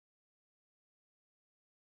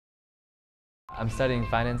I'm studying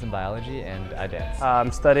finance and biology, and I dance.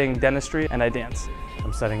 I'm studying dentistry, and I dance.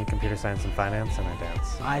 I'm studying computer science and finance, and I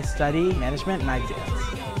dance. I study management, and I dance.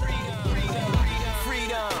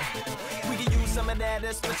 Some of that,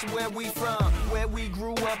 especially where we from, where we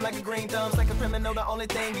grew up like a green thumbs, like a criminal, the only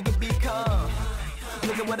thing you can become.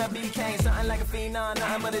 Look at what I became, something like a phenom,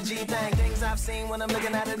 nothing but a G thing. Things I've seen when I'm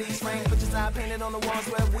looking out of these frames, pictures I painted on the walls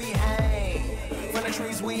where we hang. From the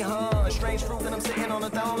trees we hung, strange fruit that I'm sitting on the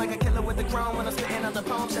throne, like a killer with the chrome when I'm spitting out the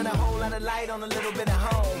poem. Shed a whole lot of light on a little bit of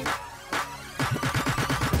home.